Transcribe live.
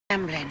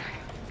Gambling.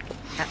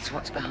 That's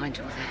what's behind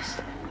all this.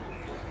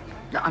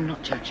 No, I'm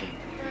not judging.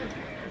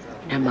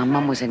 You know, my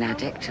mum was an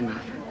addict and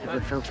I've lived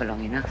with Phil for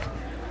long enough.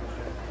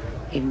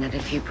 Even had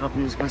a few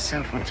problems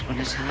myself once upon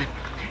a time.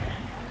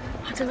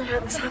 I don't know how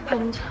this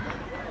happened.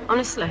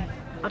 Honestly,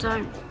 I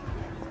don't.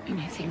 You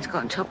know, things got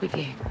on top of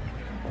you.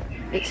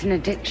 It's an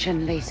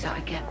addiction, Lisa,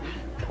 I get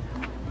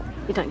that.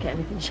 You don't get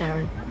anything,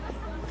 Sharon.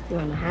 You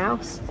own a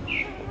house.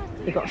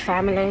 You've got a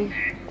family,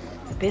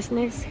 a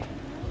business.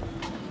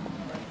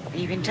 Are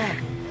you in debt?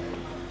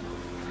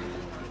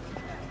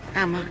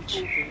 How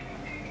much?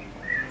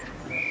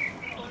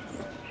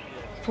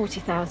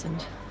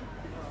 40,000.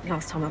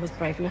 Last time I was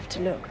brave enough to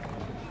look.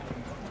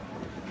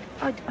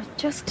 I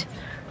just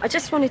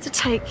wanted to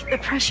take the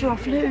pressure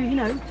off Lou, you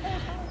know,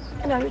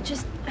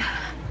 just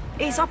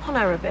ease up on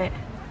her a bit.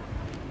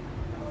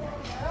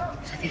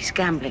 So these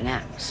gambling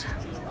apps,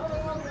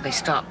 they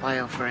start by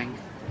offering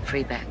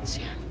free bets,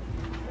 yeah?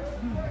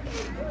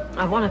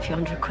 I won a few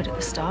 £100 at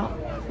the start,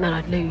 and then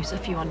I'd lose a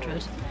few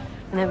hundred.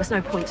 And there was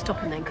no point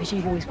stopping then, because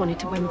you've always wanted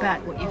to win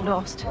back what you've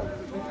lost.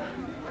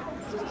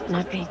 And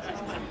I'd be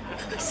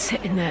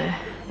sitting there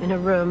in a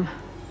room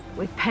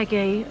with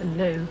Peggy and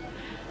Lou,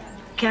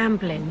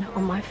 gambling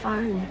on my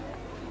phone.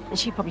 And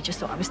she probably just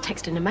thought I was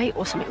texting a mate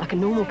or something like a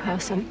normal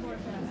person.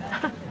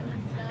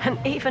 And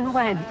even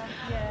when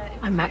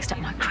I maxed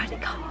out my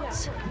credit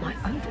cards and my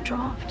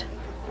overdraft,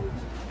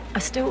 I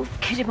still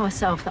kidded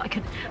myself that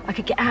I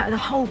could get out of the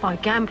hole by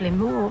gambling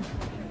more.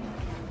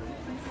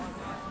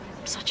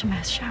 I'm such a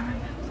mess,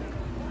 Sharon.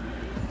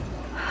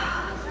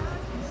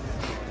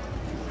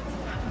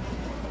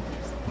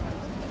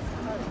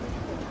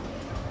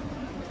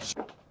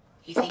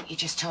 You think you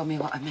just told me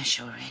what a mess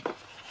you're in?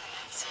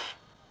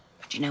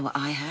 But do you know what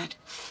I heard?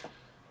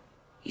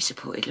 You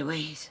supported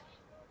Louise.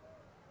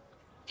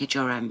 Hid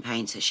your own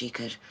pain so she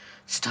could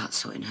start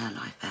sorting her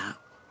life out.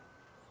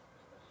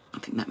 I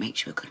think that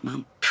makes you a good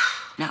mum.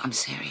 No, I'm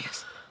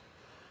serious.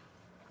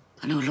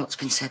 I know a lot's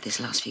been said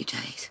this last few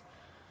days.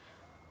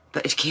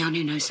 But if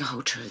Keanu knows the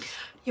whole truth...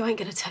 You ain't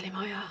gonna tell him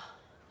I are.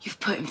 You've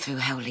put him through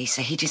hell,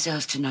 Lisa. He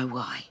deserves to know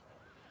why.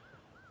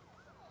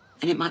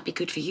 And it might be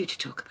good for you to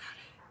talk about it.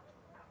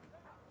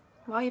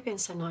 Why are you being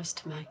so nice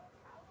to me?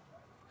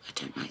 I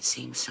don't like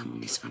seeing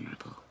someone this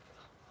vulnerable.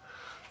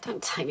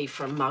 Don't take me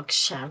for a mug,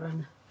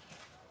 Sharon.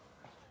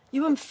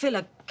 You and Phil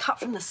are cut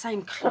from the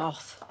same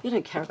cloth. You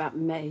don't care about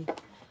me.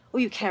 All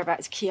you care about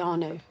is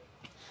Keanu.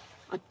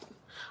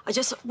 I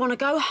just want to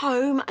go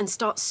home and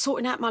start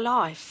sorting out my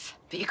life.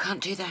 But you can't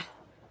do that.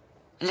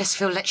 Unless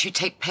Phil lets you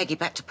take Peggy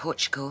back to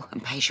Portugal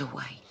and pays your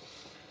way.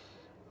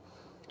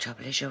 The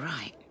trouble is, you're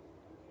right.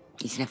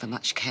 He's never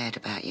much cared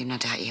about you, and I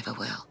doubt he ever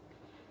will.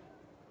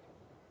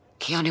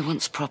 Keanu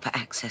wants proper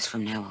access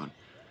from now on.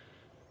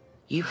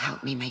 You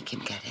help me make him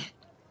get it,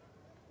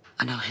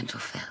 and I'll handle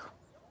Phil.